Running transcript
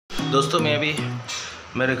दोस्तों मैं अभी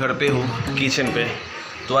मेरे घर पे हूँ, किचन पे।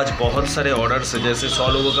 तो आज बहुत सारे ऑर्डर्स है, जैसे 100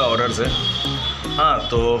 लोगों का ऑर्डर्स है। हाँ,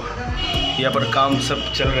 तो यहाँ पर काम सब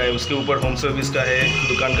चल रहा है, उसके ऊपर होम सर्विस का है,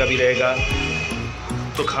 दुकान का भी रहेगा।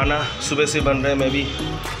 तो खाना सुबह से बन रहा है। मैं भी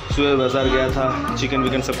सुबह बाज़ार गया था, चिकन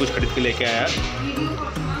विकन सब कुछ खरीद के लेके आया।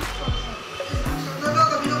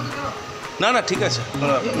 ना ठीक है सर।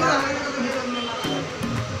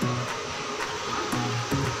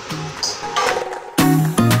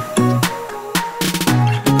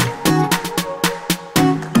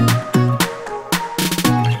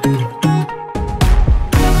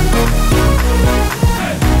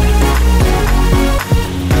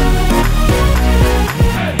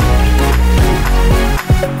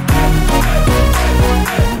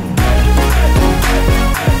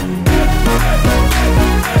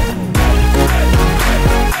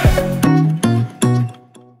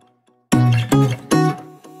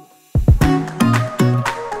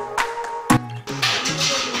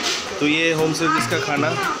 तो ये होम सर्विस का खाना,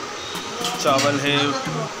 चावल है,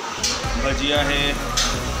 भजिया है,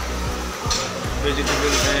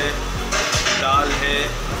 वेजिटेबल्स है, दाल है,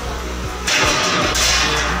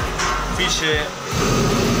 फिश है,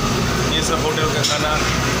 ये सब होटल का खाना।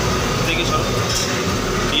 देखिए चलो,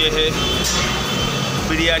 ये है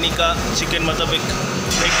बिरयानी का चिकन, मतलब एक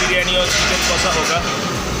बिरयानी और चिकन कौसा होगा,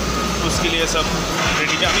 उसके लिए सब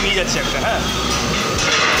रेडी में अभी नहीं जा सकता है।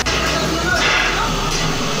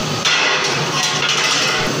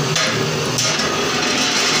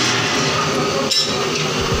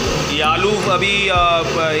 ये आलू अभी ये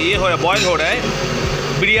हो रहा है, बॉयल हो रहा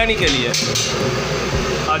है बिरयानी के लिए।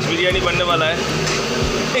 आज बिरयानी बनने वाला है।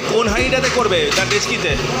 ये कौन हाईटाते करबे तार टेस्ट कीते?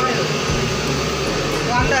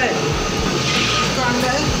 अंडा है,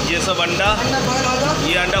 ये सब अंडा,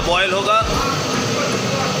 ये अंडा बॉयल होगा।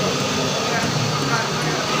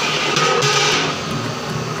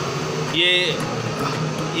 ये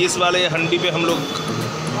इस वाले हंडी पे हम लोग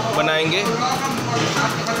बनाएंगे।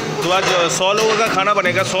 तो आज 100 लोगों का खाना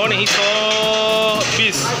बनेगा। 100 नहीं,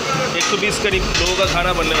 120, 120 करीब लोगों का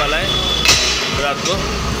खाना बनने वाला है रात को।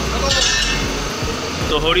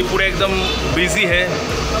 तो होरी पूरे एकदम बिज़ी है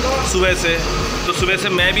सुबह से। तो सुबह से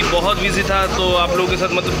मैं भी बहुत बिज़ी था, तो आप लोगों के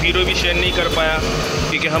साथ मतलब वीडियो भी शेयर नहीं कर पाया,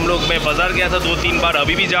 क्योंकि मैं बाज़ार गया था 2-3 बार,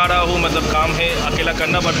 अभी भी जा रहा हूँ। मतलब काम है, अकेला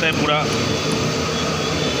करना पड़ता है पूरा।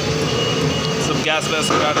 सब गैस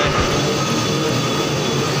वैस लगा रहे हैं,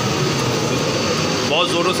 बहुत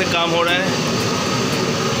ज़ोरों से काम हो रहा है।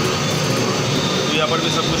 तो यहाँ पर भी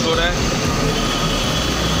सब कुछ हो रहा है।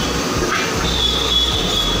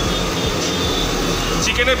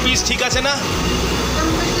 चिकन पीस ठीक है ना?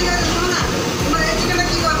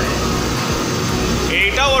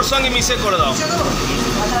 एटा और संगे मिसे कर दाओ।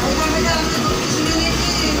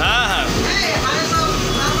 हाँ हाँ,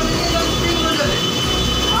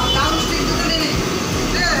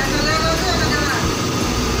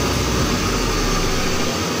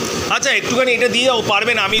 আচ্ছা একটুখানি এটা দিয়ে দাও,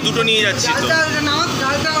 পারবেন? আমি দুটো নিয়ে যাচ্ছি। তো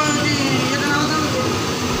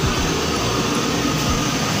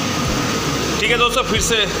ठीक है दोस्तों, फिर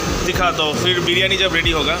से दिखाता हूँ फिर बिरयानी जब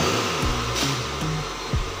रेडी होगा।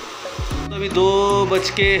 तो अभी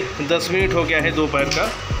 2:10 हो गया है दोपहर का।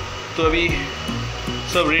 तो अभी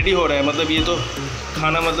सब रेडी हो रहा है। मतलब ये तो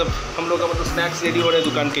खाना, मतलब हम लोग का मतलब स्नैक्स रेडी हो रहा है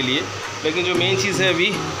दुकान के लिए। लेकिन जो मेन चीज़ है अभी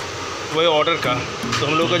वो है ऑर्डर का। तो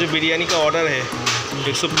हम लोग का जो बिरयानी का ऑर्डर है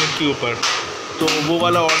 100 प्लेट के ऊपर, तो वो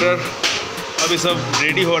वाला ऑर्डर अभी सब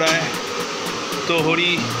रेडी हो रहा है। तो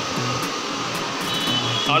होरी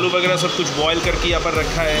आलू वगैरह सब कुछ बॉईल करके यहाँ पर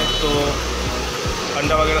रखा है। तो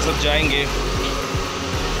अंडा वगैरह सब जाएंगे।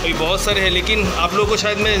 अभी बहुत सारे हैं, लेकिन आप लोगों को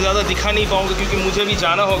शायद मैं ज़्यादा दिखा नहीं पाऊँगा, क्योंकि मुझे भी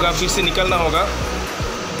जाना होगा, फिर से निकलना होगा।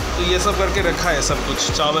 तो ये सब करके रखा है, सब कुछ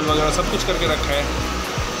चावल वगैरह सब कुछ करके रखा है।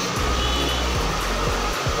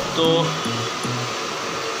 तो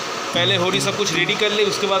पहले होरी सब कुछ रेडी कर ले,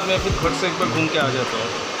 उसके बाद मैं फिर घर से एक बार घूम के आ जाता हूँ।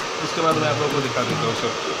 उसके बाद मैं आप लोगों को दिखा देता हूँ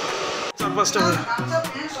सब। 4-5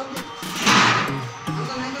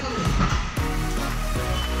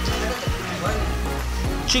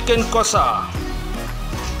 चिकन कषा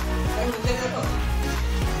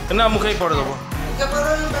ना मुखे पड़ दो।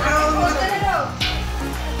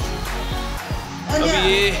 अभी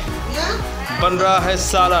ये बन रहा है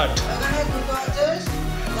सलाद।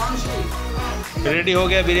 रेडी हो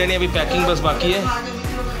गया बिरयानी, अभी पैकिंग बस बाकी है।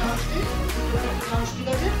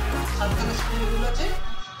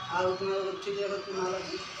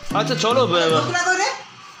 अच्छा चलो,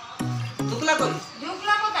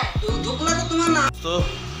 तो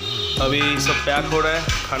अभी सब पैक हो रहा है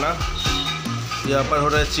खाना। यहाँ पर हो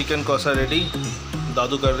रहा है चिकन कौसा रेडी,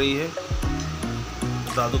 दादू कर रही है।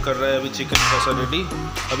 दादू कर रहा है अभी चिकन कौसा रेडी।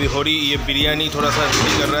 अभी हो रही ये बिरयानी थोड़ा सा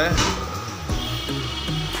रेडी कर रहा है।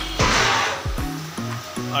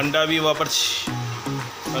 अंडा भी वहाँ पर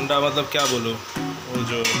अंडा मतलब क्या बोलो वो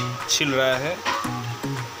जो छिल रहा है।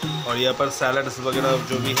 और यहाँ पर सैलड्स वगैरह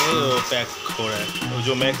जो भी है वो पैक हो रहा है, वो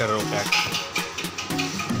जो मैं कर रहा हूँ पैक।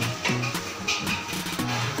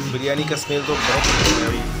 बिरयानी का स्मेल तो बहुत है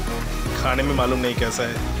अभी, खाने में मालूम नहीं कैसा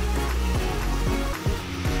है।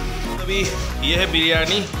 अभी ये है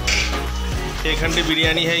बिरयानी, 1 घंटे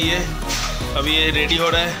बिरयानी है ये। अभी ये रेडी हो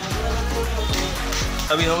रहा है।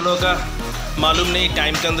 अभी हम लोग का मालूम नहीं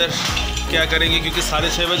टाइम के अंदर क्या करेंगे, क्योंकि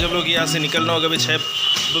 6:30 बजे हम लोग यहाँ से निकलना होगा। अभी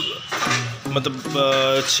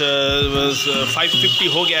 5:50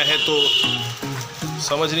 हो गया है, तो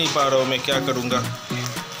समझ नहीं पा रहा हूँ मैं क्या करूँगा।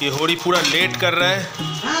 ये होरी पूरा लेट कर रहा है।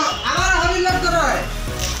 हमारा होरी लेट कर रहा है।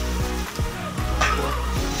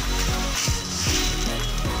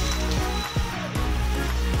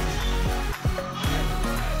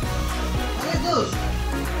 अरे दोस्त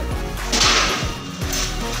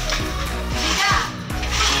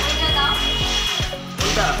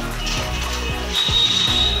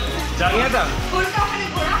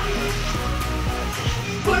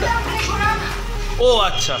ओ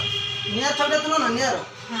अच्छा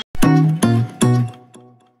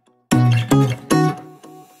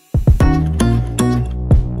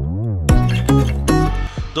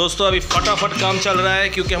दोस्तों अभी फटाफट काम चल रहा है,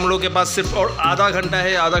 क्योंकि हम लोग के पास सिर्फ और आधा घंटा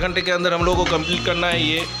है। आधा घंटे के अंदर हम लोग को कंप्लीट करना है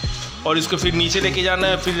ये, और इसको फिर नीचे लेके जाना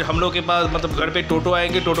है। फिर हम लोग के पास मतलब घर पे टोटो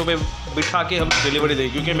आएंगे, टोटो पे बिठा के हम डिलीवरी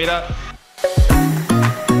देंगे, क्योंकि मेरा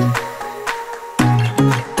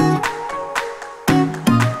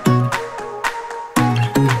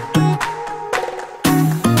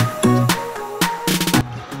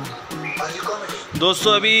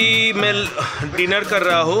दोस्तों अभी मैं डिनर कर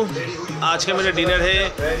रहा हूँ। आज का मेरा डिनर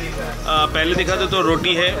है, पहले देखा तो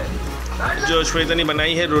रोटी है जो श्वेता ने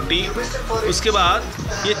बनाई है रोटी। उसके बाद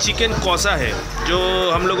ये चिकन कौसा है जो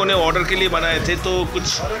हम लोगों ने ऑर्डर के लिए बनाए थे, तो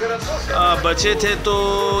कुछ बचे थे, तो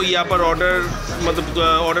यहाँ पर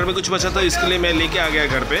ऑर्डर में कुछ बचा था, इसके लिए मैं लेके आ गया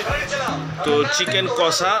घर पे। तो चिकन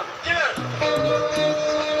कौसा,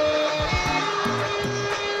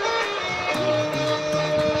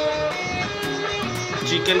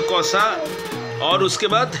 चिकन कौसा, और उसके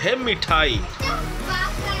बाद है मिठाई,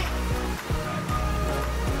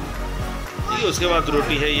 ठीक है। उसके बाद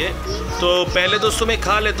रोटी है ये। तो पहले दोस्तों मैं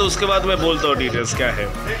खा ले, तो उसके बाद मैं बोलता हूँ डिटेल्स क्या है।